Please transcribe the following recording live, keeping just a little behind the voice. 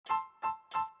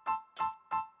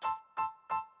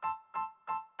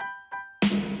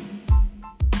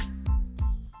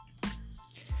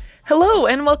Hello,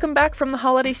 and welcome back from the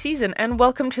holiday season, and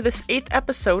welcome to this 8th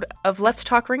episode of Let's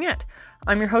Talk Ringette.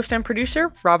 I'm your host and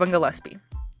producer, Robin Gillespie.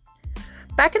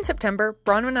 Back in September,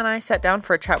 Bronwyn and I sat down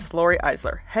for a chat with Lori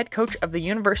Eisler, head coach of the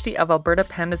University of Alberta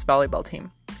Pandas volleyball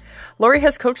team. Lori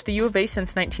has coached the U of A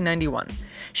since 1991.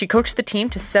 She coached the team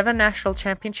to 7 national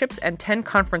championships and 10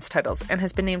 conference titles, and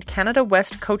has been named Canada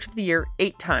West Coach of the Year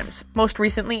 8 times, most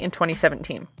recently in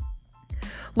 2017.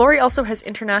 Lori also has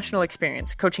international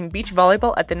experience, coaching beach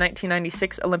volleyball at the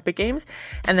 1996 Olympic Games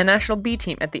and the national B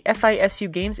team at the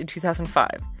FISU Games in 2005.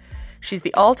 She's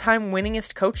the all-time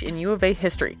winningest coach in U of A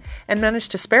history, and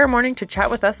managed to spare a morning to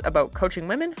chat with us about coaching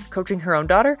women, coaching her own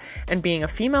daughter, and being a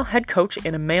female head coach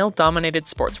in a male-dominated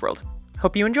sports world.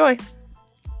 Hope you enjoy!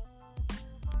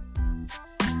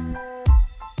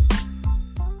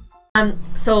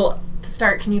 So to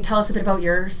start, can you tell us a bit about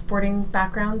your sporting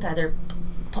background, either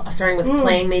starting with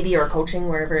playing maybe or coaching,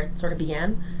 wherever it sort of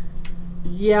began?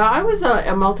 Yeah, I was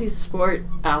a multi-sport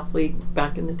athlete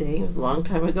back in the day. It was a long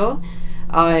time ago.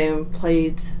 I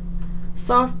played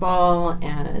softball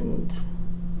and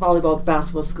volleyball,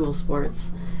 basketball, school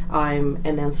sports, and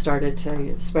then started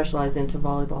to specialize into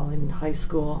volleyball in high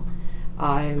school.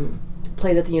 I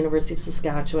played at the University of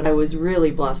Saskatchewan. I was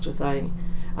really blessed with a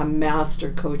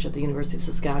master coach at the University of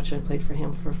Saskatchewan. Played for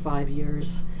him for 5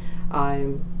 years.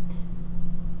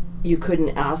 You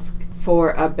couldn't ask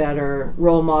for a better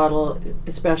role model,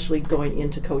 especially going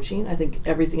into coaching. I think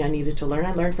everything I needed to learn,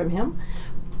 I learned from him.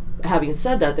 Having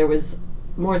said that, there was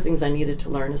more things I needed to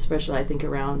learn, especially I think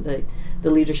around the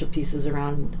leadership pieces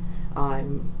around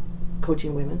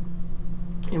coaching women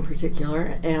in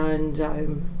particular, and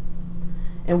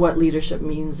what leadership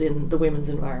means in the women's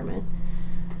environment.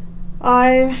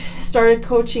 I started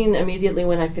coaching immediately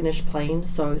when I finished playing,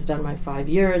 so I was done my 5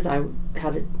 years. I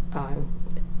had an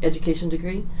education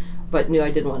degree, but knew I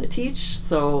didn't want to teach,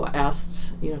 so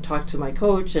asked, talked to my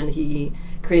coach, and he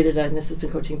created an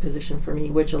assistant coaching position for me,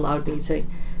 which allowed me to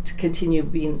continue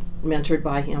being mentored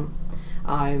by him.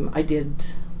 I did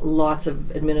lots of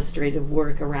administrative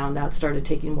work around that, started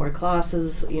taking more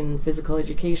classes in physical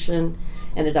education,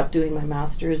 ended up doing my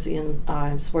master's in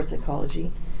sports psychology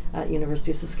at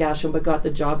University of Saskatchewan, but got the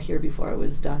job here before I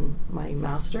was done my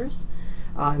master's.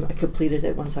 I completed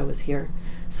it once I was here.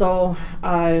 So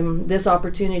this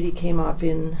opportunity came up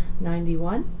in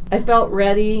 91. I felt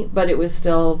ready, but it was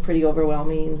still pretty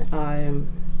overwhelming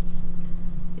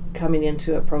coming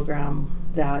into a program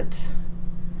that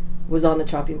was on the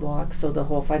chopping block, so the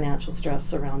whole financial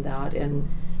stress around that,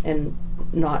 and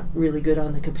not really good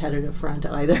on the competitive front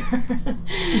either.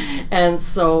 And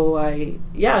so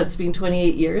it's been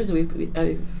 28 years.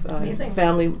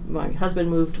 Family, my husband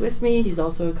moved with me. He's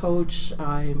also a coach.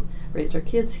 I raised our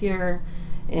kids here,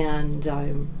 and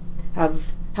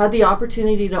have had the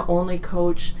opportunity to only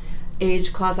coach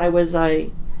age class. I was a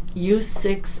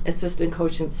U6 assistant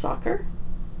coach in soccer.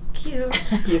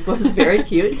 Cute. It was very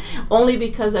cute, only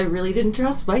because I really didn't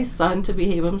trust my son to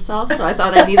behave himself, so I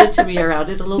thought I needed to be around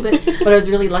it a little bit. But I was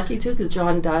really lucky too, because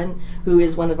John Dunn, who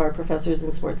is one of our professors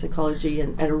in sports psychology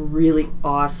and a really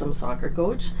awesome soccer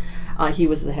coach, he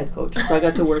was the head coach, so I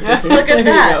got to work with him. Look at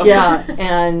that. Yeah,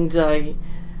 and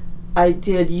I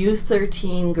did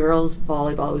U13 girls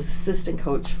volleyball. I was assistant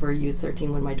coach for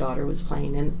U13 when my daughter was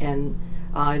playing, and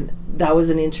that was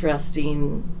an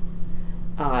interesting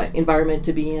environment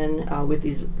to be in with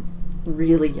these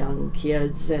really young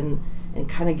kids, and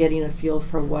kind of getting a feel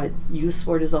for what youth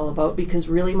sport is all about, because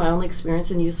really my only experience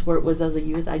in youth sport was as a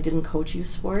youth. I didn't coach youth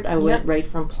sport. I went right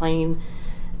from playing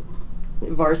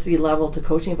varsity level to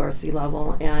coaching varsity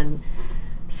level, and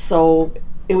so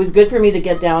it was good for me to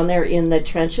get down there in the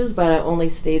trenches, but I only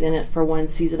stayed in it for 1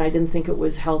 season. I didn't think it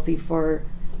was healthy for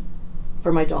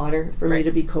my daughter, for me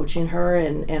to be coaching her,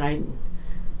 and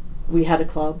we had a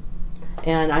club,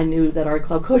 and I knew that our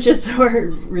club coaches were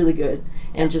really good,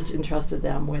 and just entrusted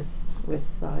them with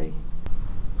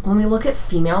When we look at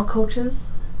female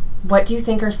coaches, what do you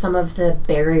think are some of the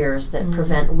barriers that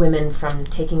prevent women from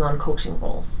taking on coaching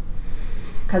roles?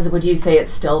 Because would you say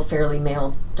it's still fairly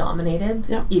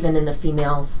male-dominated, even in the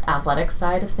females' athletics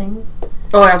side of things?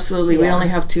 Oh, absolutely. Yeah. We only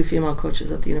have 2 female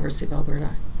coaches at the University of Alberta.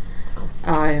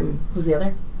 Who's the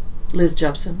other? Liz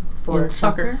Jepson. For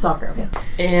soccer. Soccer, okay.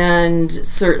 And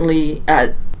certainly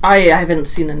I haven't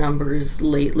seen the numbers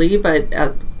lately, but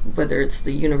whether it's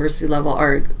the university level,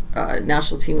 our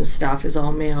national team of staff is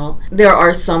all male. There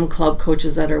are some club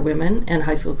coaches that are women and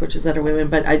high school coaches that are women,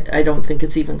 but I don't think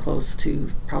it's even close to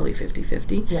probably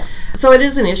 50-50. Yeah. So it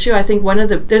is an issue. I think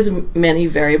there's many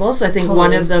variables. I think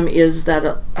one of them is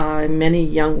that many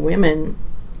young women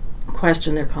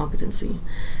question their competency.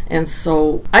 And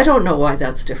so I don't know why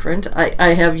that's different.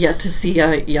 I have yet to see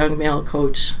a young male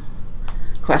coach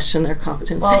question their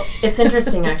competency. Well, it's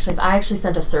interesting actually. I actually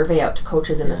sent a survey out to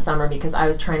coaches in the summer because I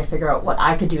was trying to figure out what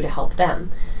I could do to help them.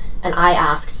 And I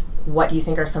asked, what do you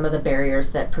think are some of the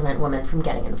barriers that prevent women from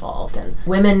getting involved? And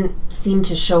women seem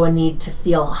to show a need to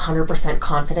feel 100%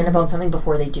 confident about something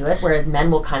before they do it, whereas men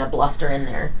will kind of bluster in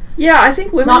there. Yeah, I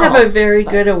think women have a very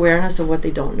good awareness of what they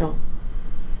don't know.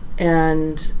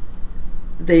 And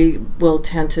they will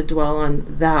tend to dwell on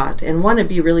that and want to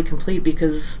be really complete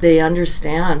because they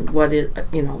understand what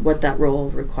what that role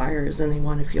requires, and they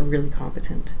want to feel really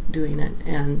competent doing it.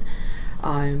 And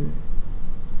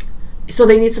so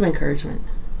they need some encouragement.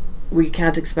 We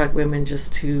can't expect women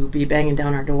just to be banging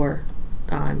down our door,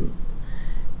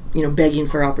 begging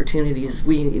for opportunities.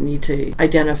 We need to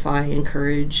identify,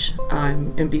 encourage,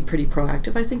 and be pretty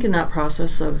proactive, I think, in that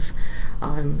process of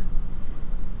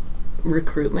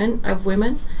recruitment of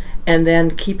women. And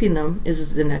then keeping them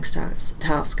is the next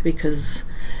task, because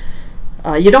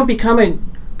you don't become a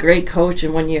great coach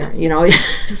in 1 year,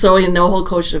 So in the whole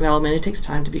coach development, it takes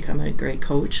time to become a great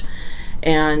coach.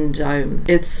 And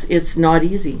it's not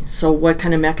easy. So what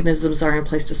kind of mechanisms are in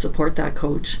place to support that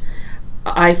coach?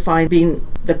 I find, being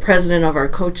the president of our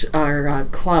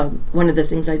club, one of the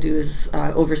things I do is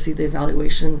oversee the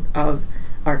evaluation of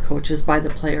our coaches by the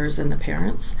players and the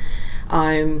parents.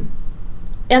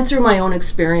 And through my own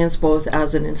experience, both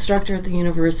as an instructor at the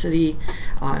university,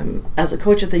 as a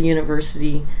coach at the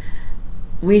university,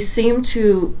 we seem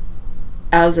to,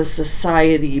 as a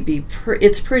society,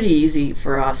 it's pretty easy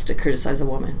for us to criticize a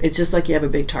woman. It's just like you have a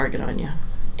big target on you.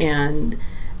 And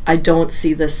I don't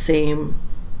see the same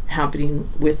happening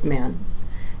with men.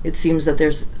 It seems that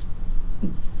there's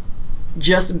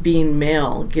just being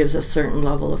male gives a certain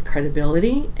level of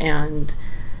credibility, and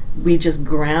we just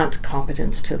grant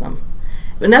competence to them.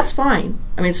 And that's fine.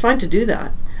 I mean, it's fine to do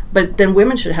that. But then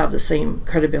women should have the same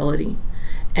credibility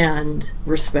and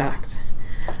respect.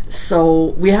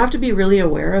 So we have to be really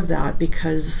aware of that,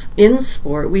 because in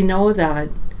sport, we know that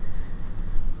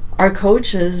our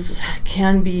coaches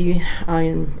can be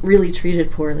really treated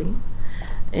poorly.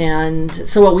 And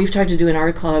so what we've tried to do in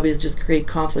our club is just create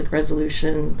conflict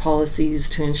resolution policies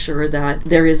to ensure that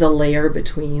there is a layer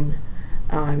between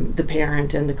the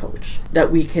parent and the coach,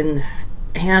 that we can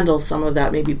handle some of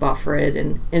that, maybe buffer it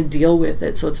and deal with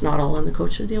it, so it's not all on the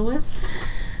coach to deal with.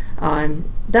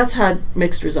 That's had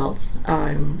mixed results.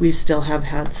 We still have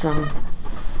had some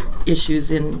issues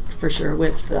for sure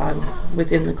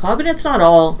within the club, and it's not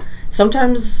all.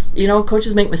 Sometimes,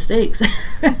 coaches make mistakes.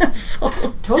 So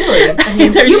totally. I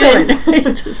mean, they're human.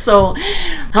 Right? So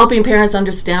helping parents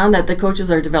understand that the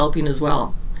coaches are developing as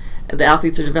well. The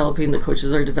athletes are developing, the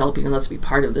coaches are developing, and let's be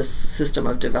part of this system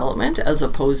of development, as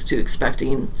opposed to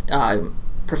expecting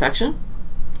perfection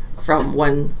from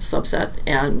one subset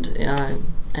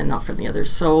and not from the others.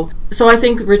 So I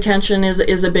think retention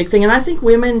is a big thing, and I think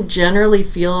women generally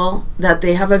feel that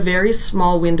they have a very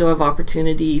small window of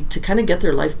opportunity to kind of get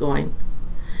their life going,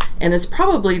 and it's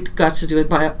probably got to do with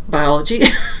biology.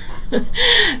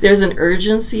 There's an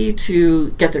urgency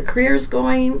to get their careers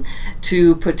going,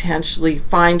 to potentially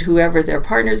find whoever their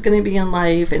partner is going to be in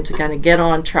life, and to kind of get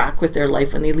on track with their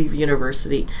life when they leave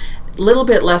university. A little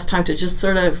bit less time to just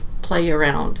sort of play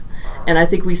around. And I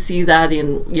think we see that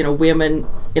in women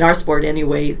in our sport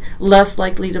anyway, less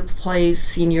likely to play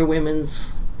senior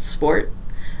women's sport.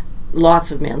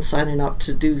 Lots of men signing up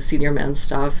to do senior men's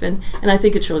stuff, and I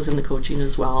think it shows in the coaching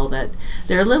as well, that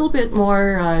they're a little bit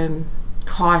more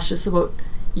cautious about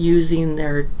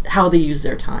how they use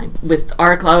their time. With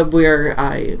our club,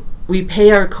 we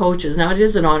pay our coaches. Now, it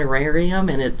is an honorarium,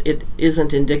 and it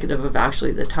isn't indicative of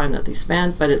actually the time that they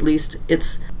spend, but at least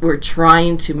we're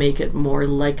trying to make it more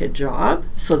like a job,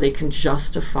 so they can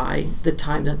justify the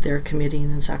time that they're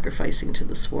committing and sacrificing to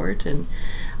the sport. And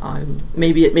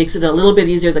maybe it makes it a little bit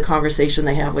easier, the conversation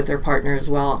they have with their partner as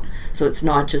well. So it's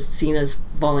not just seen as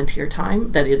volunteer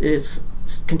time, that it is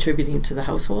contributing to the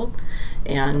household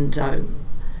and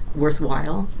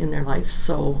worthwhile in their life.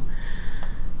 So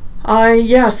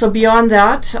so beyond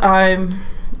that,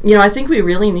 I think we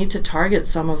really need to target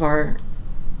some of our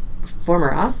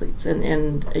former athletes,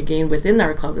 and again, within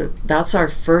our club, that's our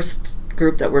first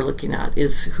group that we're looking at,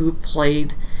 is who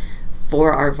played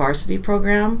for our varsity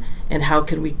program, and how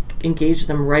can we engage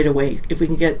them right away. If we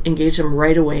can engage them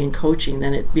right away in coaching,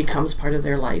 then it becomes part of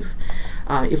their life.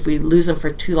 If we lose them for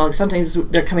too long, sometimes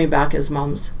they're coming back as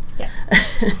moms,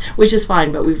 which is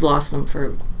fine, but we've lost them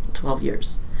for 12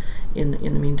 years in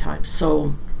the meantime.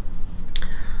 So,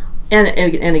 and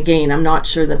again, I'm not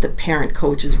sure that the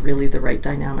parent-coach is really the right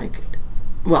dynamic.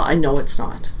 Well, I know it's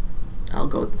not. I'll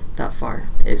go that far.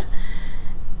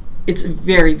 It's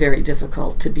very, very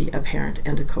difficult to be a parent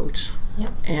and a coach,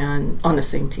 Yep. and on the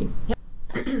same team. Yep.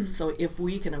 So if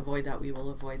we can avoid that, we will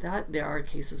avoid that. There are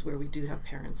cases where we do have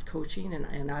parents coaching,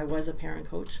 and I was a parent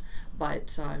coach,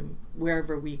 but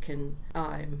wherever we can,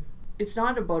 it's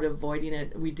not about avoiding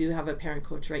it. We do have a parent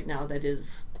coach right now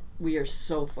we are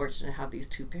so fortunate to have these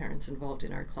 2 parents involved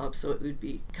in our club, so it would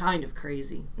be kind of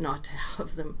crazy not to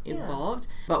have them involved,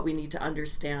 but we need to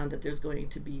understand that there's going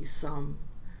to be some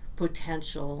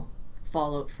potential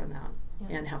fallout from that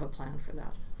and have a plan for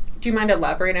that. Do you mind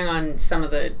elaborating on some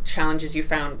of the challenges you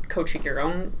found coaching your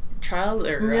own child,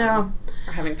 or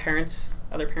having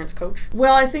other parents coach?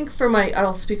 Well, I think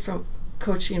I'll speak from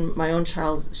coaching my own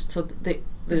child. So the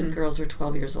girls were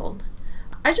 12 years old.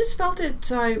 I just felt it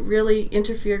really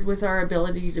interfered with our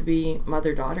ability to be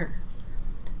mother-daughter.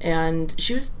 And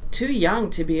she was too young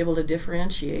to be able to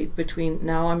differentiate between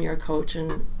now I'm your coach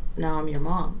and now I'm your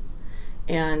mom,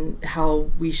 and how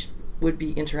we would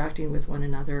be interacting with one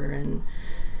another.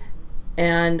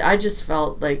 And I just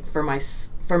felt like for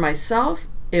myself,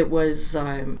 it was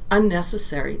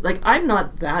unnecessary. Like, I'm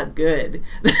not that good.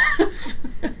 As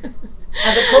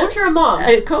a coach or a mom?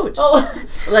 A coach. Oh.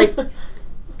 Like,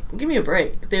 give me a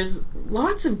break. There's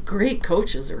lots of great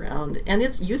coaches around, and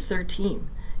it's U13,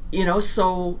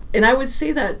 so, and I would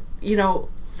say that,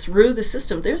 through the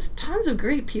system, there's tons of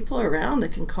great people around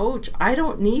that can coach. I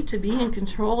don't need to be in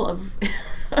control of,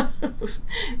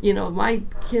 my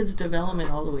kids'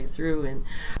 development all the way through.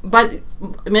 But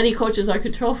many coaches are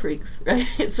control freaks, right?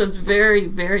 So it's very,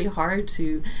 very hard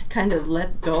to kind of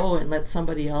let go and let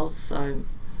somebody else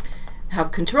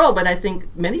have control. But I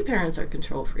think many parents are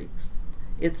control freaks.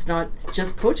 It's not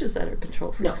just coaches that are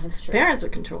control freaks. No, that's true. Parents are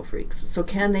control freaks. So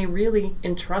can they really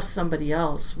entrust somebody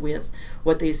else with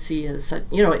what they see as,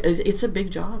 it's a big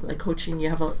job. Like coaching, you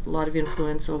have a lot of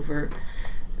influence over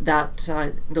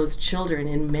those children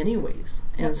in many ways.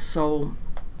 Yep. And so,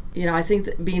 I think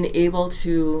that being able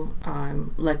to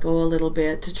let go a little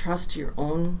bit, to trust your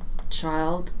own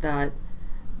child that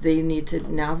they need to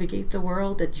navigate the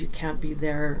world, that you can't be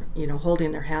there,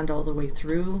 holding their hand all the way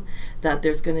through, that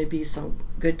there's going to be some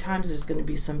good times, there's going to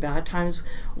be some bad times.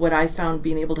 What I found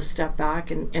being able to step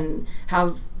back and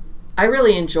I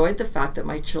really enjoyed the fact that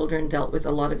my children dealt with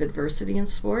a lot of adversity in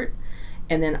sport,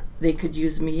 and then they could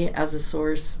use me as a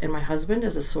source, and my husband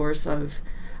as a source of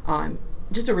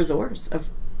just a resource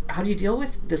of, how do you deal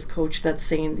with this coach that's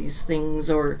saying these things,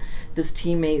 or this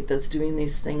teammate that's doing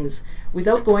these things?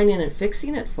 Without going in and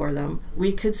fixing it for them,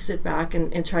 we could sit back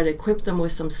and try to equip them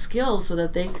with some skills so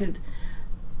that they could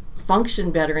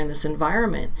function better in this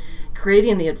environment,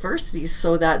 creating the adversities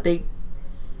so that they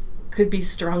could be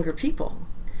stronger people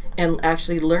and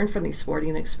actually learn from these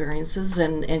sporting experiences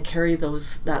and carry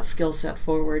that skill set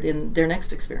forward in their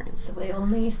next experience. The way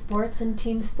only sports and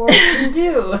team sports can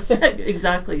do.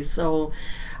 Exactly. So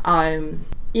some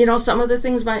of the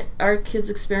things our kids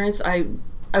experience, I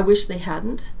wish they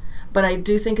hadn't, but I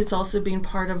do think it's also been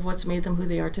part of what's made them who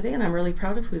they are today, and I'm really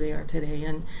proud of who they are today.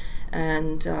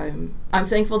 And I'm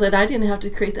thankful that I didn't have to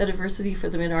create that adversity for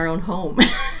them in our own home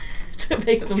to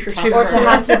make them tougher. Or to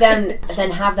have to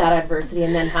then have that adversity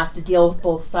and then have to deal with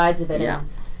both sides of it.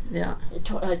 Yeah.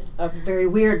 A very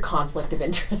weird conflict of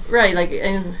interest. Right.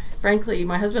 And frankly,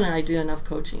 my husband and I do enough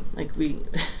coaching.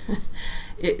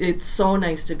 It's so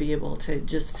nice to be able to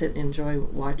just sit and enjoy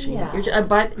watching. Yeah.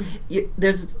 But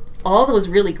there's all those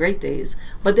really great days,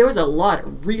 but there was a lot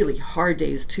of really hard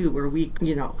days too, where we,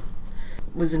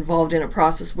 was involved in a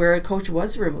process where a coach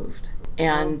was removed,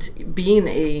 and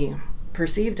being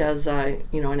perceived as an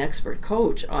expert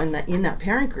coach in that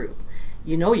parent group,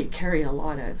 you carry a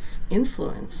lot of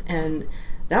influence, and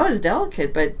that was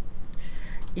delicate, but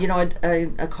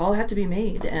a call had to be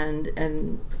made, and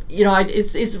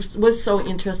it was so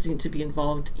interesting to be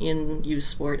involved in youth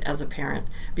sport as a parent,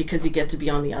 because you get to be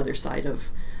on the other side of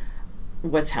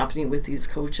what's happening with these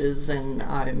coaches,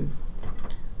 and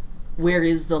where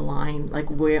is the line,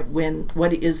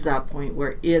 what is that point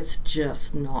where it's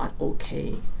just not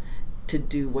okay to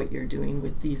do what you're doing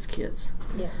with these kids.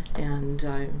 Yeah. And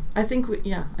I think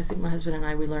my husband and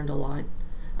I, we learned a lot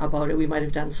about it. We might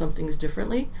have done some things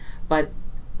differently, but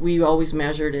we always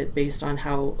measured it based on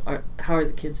how are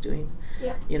the kids doing.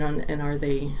 Yeah. And are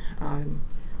they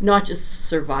not just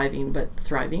surviving but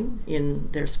thriving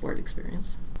in their sport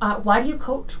experience. Why do you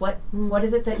coach? What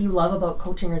is it that you love about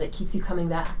coaching, or that keeps you coming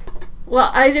back?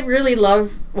 Well, I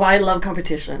love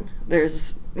competition.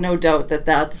 There's no doubt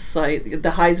that's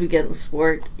the highs we get in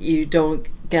sport, you don't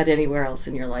get anywhere else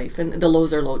in your life, and the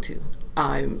lows are low too.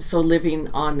 So living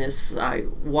on this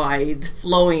wide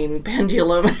flowing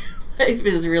pendulum, life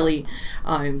is really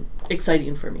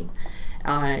exciting for me.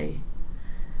 I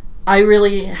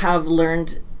really have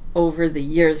learned over the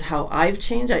years how I've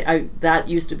changed. That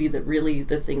used to be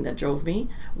the thing that drove me.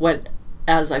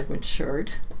 As I've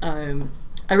matured,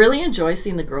 I really enjoy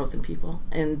seeing the growth in people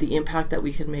and the impact that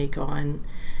we can make on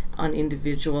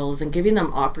individuals, and giving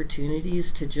them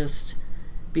opportunities to just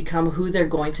become who they're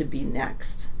going to be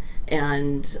next.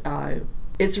 And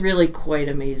it's really quite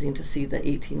amazing to see the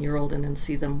 18-year-old and then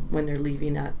see them when they're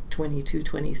leaving at 22,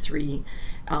 23,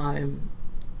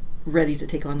 ready to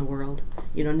take on the world,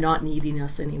 not needing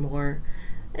us anymore,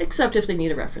 except if they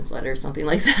need a reference letter or something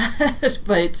like that.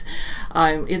 But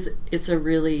it's a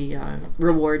really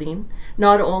rewarding,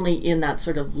 not only in that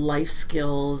sort of life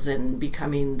skills and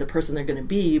becoming the person they're going to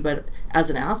be, but as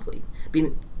an athlete,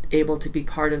 being able to be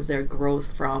part of their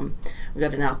growth. We've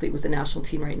got an athlete with the national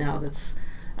team right now that's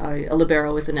a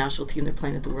libero with the national team. They're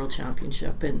playing at the World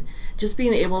Championship, and just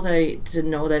being able to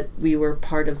know that we were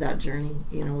part of that journey.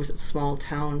 It was a small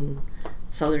town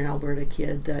southern Alberta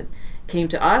kid that came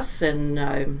to us,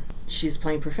 and she's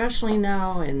playing professionally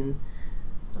now, and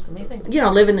that's amazing.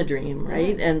 Living the dream,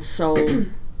 right? Yeah. And so,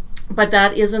 but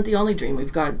that isn't the only dream.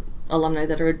 We've got alumni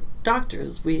that are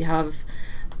doctors. We have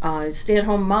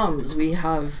stay-at-home moms. We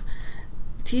have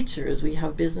teachers. We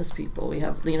have business people. We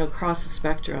have across the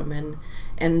spectrum,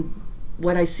 and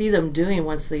what I see them doing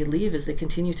once they leave is they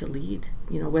continue to lead.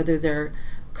 Whether they're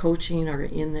coaching or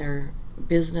in their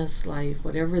business life,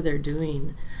 whatever they're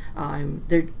doing,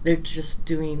 they're just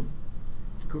doing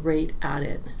great at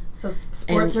it. So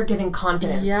sports are giving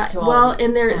confidence. Yeah, to all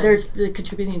and they're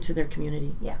contributing to their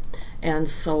community. Yeah, and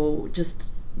so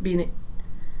just being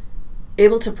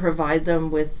able to provide them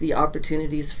with the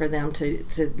opportunities for them to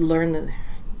learn the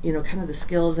kind of the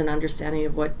skills and understanding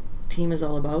of what team is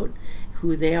all about,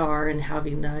 who they are, and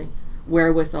having the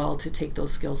wherewithal to take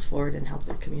those skills forward and help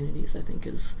their communities, I think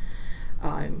is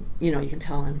you can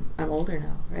tell I'm older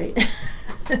now, right?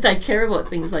 I care about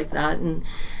things like that, and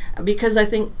because I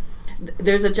think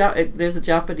there's a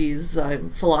Japanese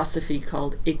philosophy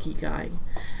called ikigai,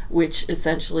 which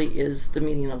essentially is the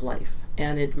meaning of life,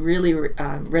 and it really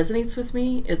resonates with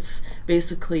me. It's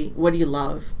basically, what do you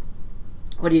love?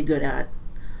 What are you good at?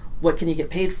 What can you get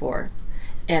paid for?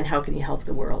 And how can you help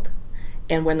the world?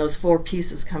 And when those four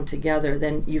pieces come together,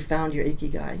 then you found your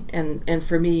ikigai. And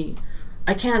for me,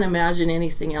 I can't imagine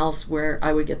anything else where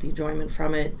I would get the enjoyment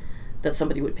from it that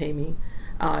somebody would pay me.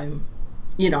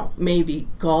 Maybe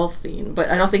golfing, but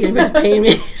I don't think anybody's paying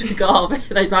me to golf,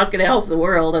 and I'm not going to help the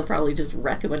world. I'll probably just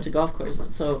wreck a bunch of golf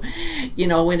courses. So,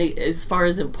 as far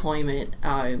as employment,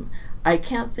 I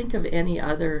can't think of any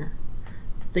other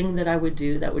thing that I would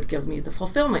do that would give me the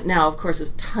fulfillment. Now, of course,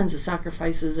 there's tons of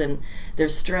sacrifices, and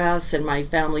there's stress, and my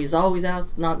family is always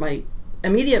asked, not my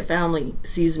immediate family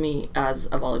sees me as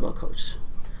a volleyball coach.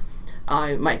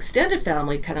 My extended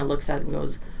family kind of looks at it and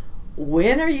goes,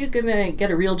 when are you going to get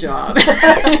a real job?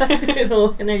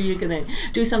 When are you going to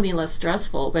do something less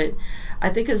stressful? But I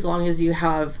think as long as you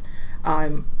have,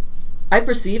 I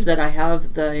perceive that I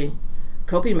have the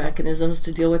coping mechanisms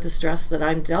to deal with the stress that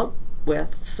I'm dealt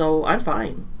with, so I'm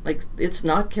fine. Like, it's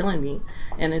not killing me.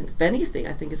 And if anything,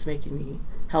 I think it's making me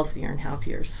healthier and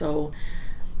happier. So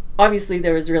obviously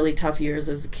there was really tough years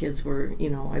as the kids were,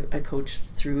 I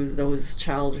coached through those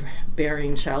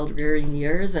childbearing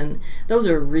years, and those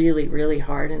are really, really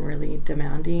hard and really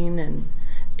demanding, and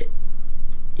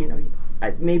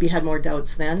I maybe had more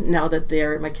doubts then. Now that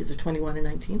my kids are 21 and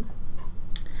 19,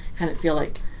 kind of feel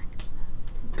like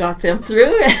got them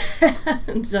through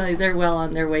and they're well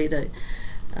on their way to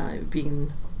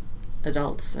being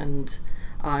adults, and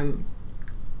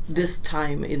this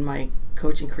time in my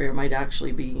coaching career might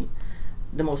actually be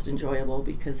the most enjoyable,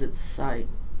 because I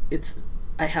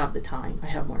have the time. I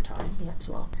have more time as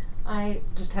well. I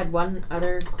just had one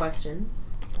other question.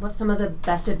 What's some of the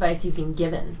best advice you've been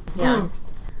given? Yeah.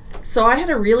 So I had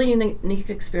a really unique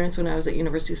experience when I was at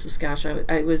University of Saskatchewan.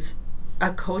 I was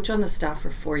a coach on the staff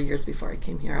for 4 years before I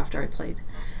came here after I played.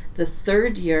 The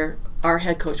third year, our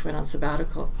head coach went on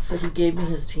sabbatical, so he gave me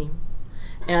his team.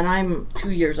 And I'm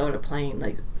 2 years out of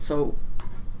playing, so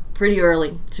pretty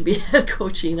early to be head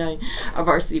coaching a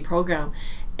varsity program.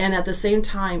 And at the same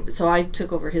time, so I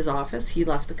took over his office. He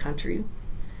left the country.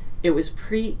 It was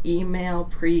pre-email,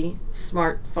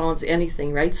 pre-smartphones,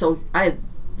 anything, right? So I had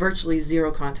virtually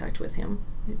zero contact with him.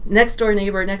 Next door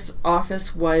neighbor, next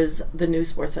office was the new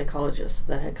sports psychologist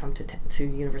that had come to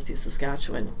University of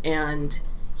Saskatchewan. And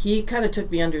he kind of took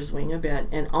me under his wing a bit,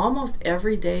 and almost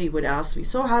every day would ask me,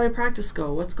 so how did practice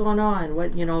go? What's going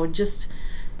on? Just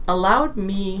allowed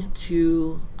me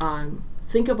to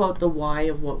think about the why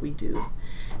of what we do.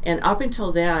 And up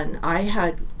until then, I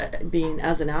had been,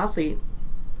 as an athlete,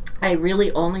 I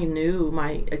really only knew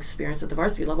my experience at the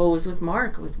varsity level was with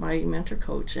Mark, with my mentor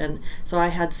coach. And so I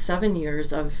had 7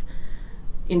 years of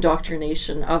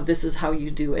indoctrination of this is how you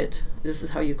do it. This is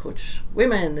how you coach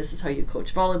women. This is how you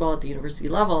coach volleyball at the university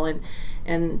level.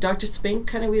 And Dr. Spink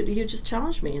he just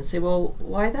challenged me and say, well,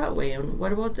 why that way? And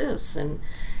what about this? And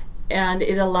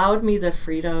it allowed me the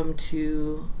freedom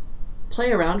to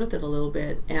play around with it a little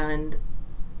bit and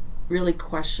really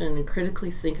question and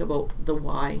critically think about the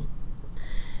why.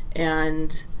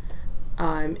 And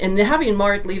having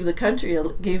Mark leave the country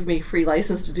gave me free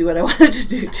license to do what I wanted to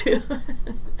do too.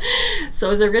 So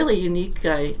it was a really unique,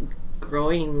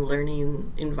 growing,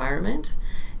 learning environment.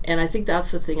 And I think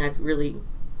that's the thing I've really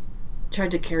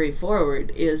tried to carry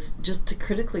forward, is just to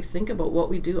critically think about what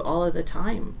we do all of the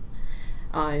time.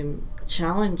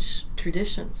 Challenge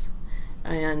traditions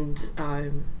and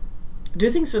do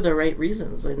things for the right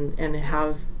reasons, and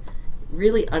have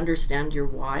really understand your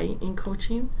why in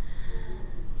coaching.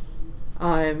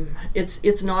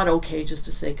 It's not okay just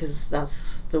to say, because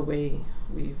that's the way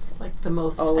we've like the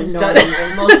most always annoying, done it.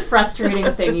 the most frustrating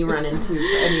thing you run into.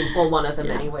 I mean, well, one of them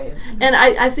anyways. And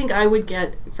I think I would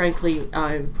get, frankly,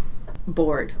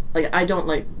 bored. Like, I don't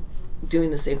like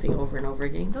doing the same thing over and over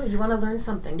again. No, you want to learn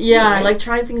something too, yeah, right? I like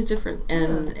trying things different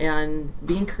and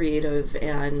being creative.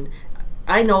 And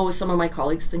I know some of my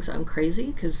colleagues think I'm crazy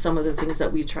because some of the things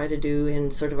that we try to do in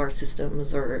sort of our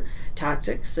systems or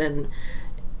tactics, and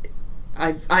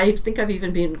I think I've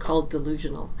even been called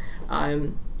delusional,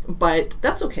 but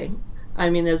that's okay. I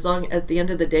mean, as long, at the end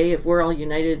of the day, if we're all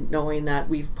united knowing that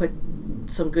we've put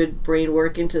some good brain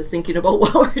work into thinking about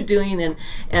what we're doing,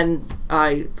 and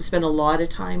I spend a lot of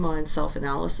time on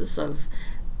self-analysis of,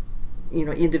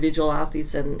 individual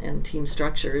athletes and team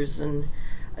structures, and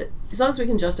as long as we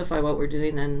can justify what we're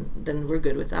doing, then we're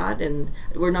good with that, and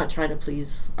we're not trying to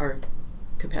please our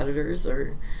competitors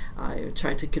or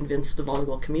trying to convince the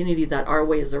volleyball community that our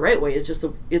way is the right way. It's just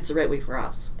it's the right way for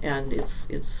us, and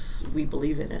it's we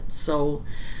believe in it. So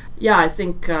yeah, I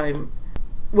think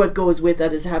what goes with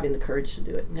that is having the courage to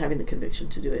do it and having the conviction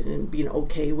to do it, and being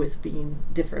okay with being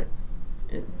different.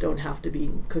 It don't have to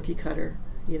be cookie cutter.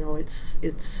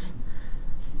 It's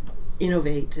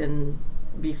innovate and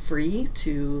be free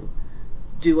to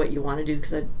do what you want to do,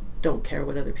 because I don't care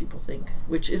what other people think,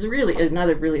 which is really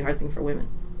another really hard thing for women.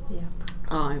 Yeah.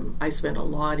 I spent a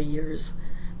lot of years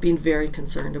being very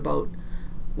concerned about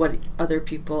what other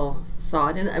people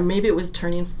thought, and maybe it was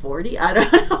turning 40. I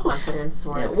don't know. Confidence,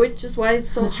 or which is why it's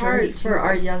so hard for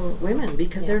our young women,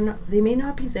 because they may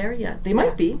not be there yet. They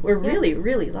might be. We're really,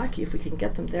 really lucky if we can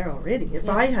get them there already. If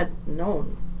I had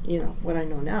known, what I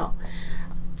know now.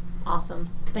 Awesome.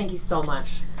 Thank you so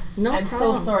much. No I'm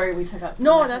problem. so sorry we took up so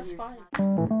No, much that's of your fine.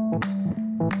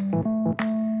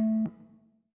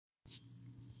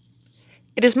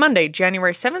 It is Monday,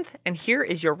 January 7th, and here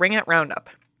is your Ringette Roundup.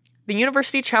 The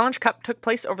University Challenge Cup took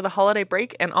place over the holiday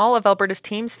break, and all of Alberta's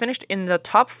teams finished in the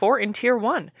top 4 in Tier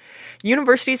 1.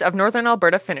 Universities of Northern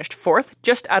Alberta finished 4th,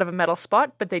 just out of a medal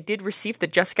spot, but they did receive the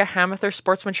Jessica Hamather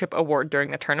Sportsmanship Award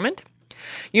during the tournament.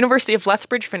 University of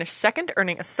Lethbridge finished 2nd,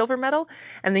 earning a silver medal,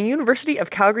 and the University of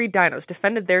Calgary Dinos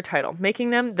defended their title, making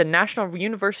them the National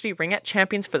University Ringette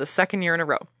Champions for the 2nd year in a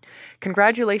row.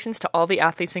 Congratulations to all the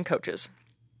athletes and coaches.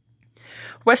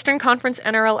 Western Conference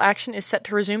NRL action is set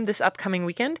to resume this upcoming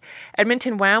weekend.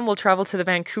 Edmonton Wham will travel to the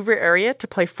Vancouver area to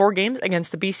play 4 games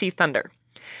against the BC Thunder.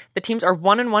 The teams are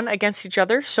 1-1 against each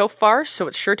other so far, so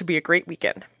it's sure to be a great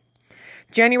weekend.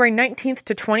 January 19th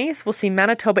to 20th, we'll see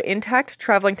Manitoba Intact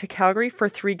traveling to Calgary for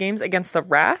 3 games against the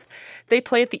Wrath. They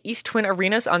play at the East Twin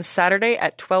Arenas on Saturday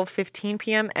at 12:15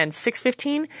 p.m. and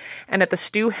 6:15, and at the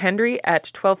Stu Hendry at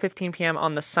 12:15 p.m.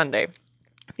 on the Sunday.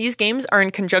 These games are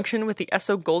in conjunction with the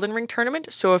Esso Golden Ring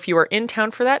Tournament, so if you are in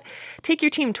town for that, take your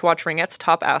team to watch Ringette's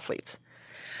top athletes.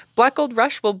 Black Gold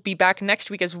Rush will be back next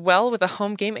week as well with a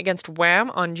home game against Wham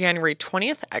on January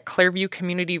 20th at Clairview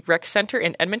Community Rec Center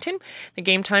in Edmonton. The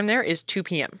game time there is 2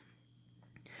 p.m.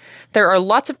 There are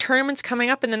lots of tournaments coming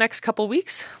up in the next couple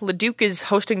weeks. Leduc is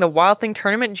hosting the Wild Thing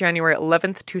Tournament January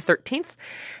 11th to 13th,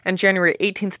 and January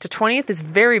 18th to 20th is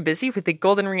very busy with the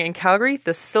Golden Ring in Calgary,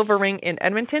 the Silver Ring in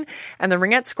Edmonton, and the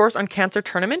Ringette Scores on Cancer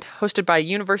Tournament hosted by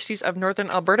Universities of Northern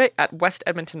Alberta at West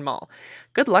Edmonton Mall.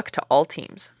 Good luck to all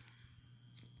teams.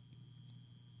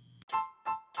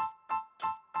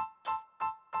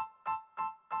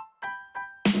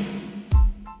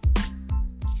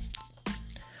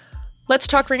 Let's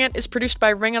Talk Ringette is produced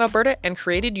by Ringette Alberta and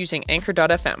created using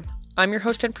Anchor.fm. I'm your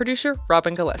host and producer,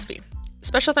 Robin Gillespie.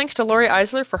 Special thanks to Lori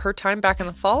Eisler for her time back in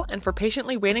the fall and for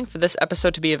patiently waiting for this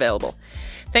episode to be available.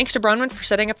 Thanks to Bronwyn for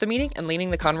setting up the meeting and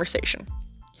leading the conversation.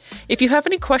 If you have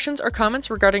any questions or comments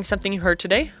regarding something you heard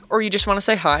today, or you just want to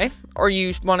say hi, or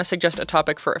you want to suggest a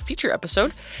topic for a future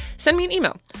episode, send me an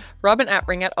email.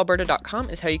 robin@ringetalberta.com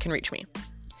is how you can reach me.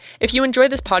 If you enjoy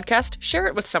this podcast, share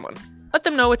it with someone. Let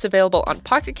them know it's available on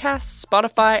Pocket Casts,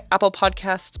 Spotify, Apple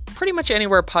Podcasts, pretty much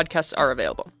anywhere podcasts are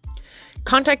available.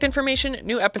 Contact information,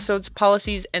 new episodes,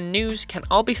 policies, and news can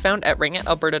all be found at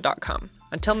ringetalberta.com.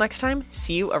 Until next time,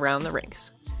 see you around the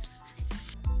rinks.